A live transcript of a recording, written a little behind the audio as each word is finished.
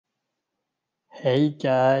Hey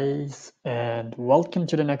guys, and welcome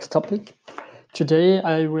to the next topic. Today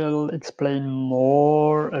I will explain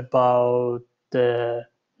more about the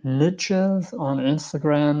niches on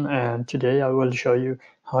Instagram, and today I will show you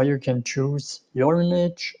how you can choose your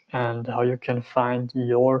niche and how you can find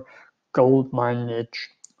your goldmine niche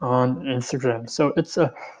on Instagram. So it's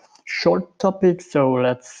a short topic, so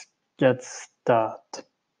let's get started.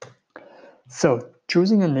 So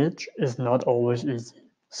choosing a niche is not always easy.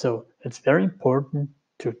 So it's very important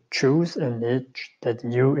to choose a niche that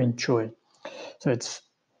you enjoy. So it's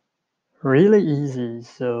really easy.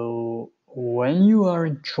 So when you are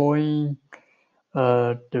enjoying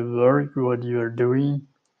the work what you are doing,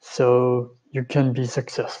 so you can be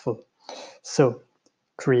successful. So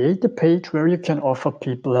create a page where you can offer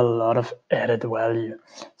people a lot of added value.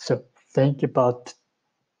 So think about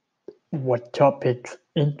what topics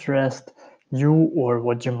interest you or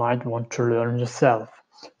what you might want to learn yourself.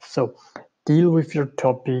 So deal with your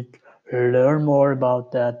topic, learn more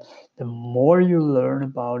about that. The more you learn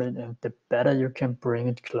about it and the better you can bring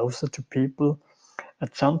it closer to people,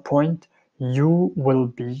 at some point you will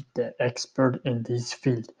be the expert in this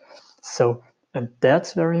field. So, and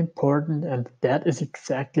that's very important, and that is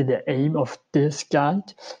exactly the aim of this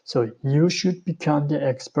guide. So you should become the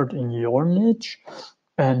expert in your niche,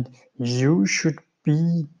 and you should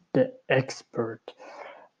be the expert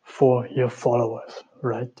for your followers,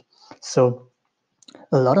 right? So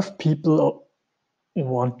a lot of people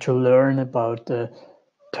want to learn about the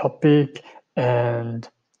topic, and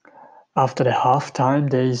after the half time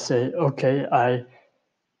they say, okay, I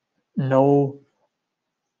know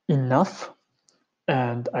enough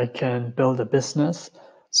and I can build a business.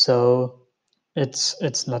 So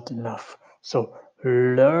it's not enough. So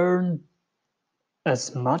learn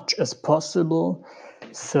as much as possible.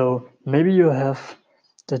 So maybe you have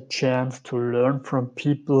the chance to learn from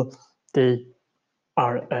people they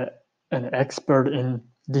are an expert in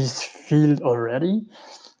this field already,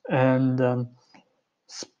 and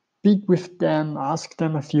speak with them, ask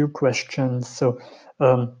them a few questions. So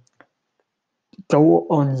um, go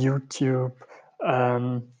on YouTube,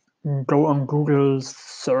 um, go on Google,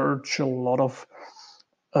 search a lot of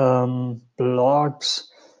blogs,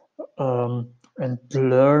 and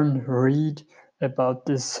learn, read about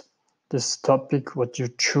this topic, what you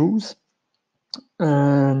choose,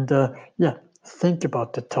 and yeah, think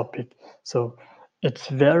about the topic. So it's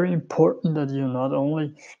very important that you not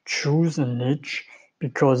only choose a niche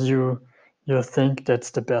because you think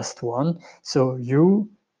that's the best one. So you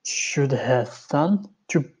should have fun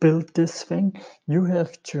to build this thing. You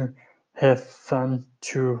have to have fun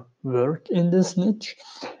to work in this niche,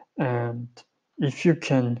 and if you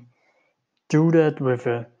can do that with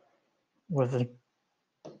a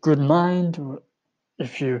good mind,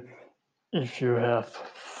 if you have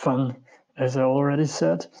fun, as I already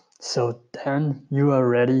said, so then you are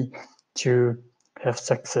ready to have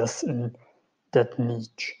success in that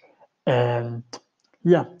niche. And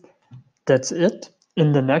yeah, that's it.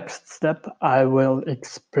 In the next step, I will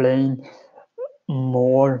explain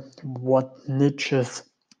more what niches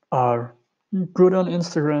are good on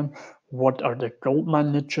Instagram, what are the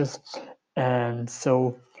goldmine niches. And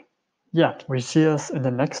so, yeah, we see us in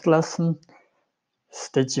the next lesson.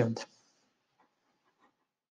 Stay tuned.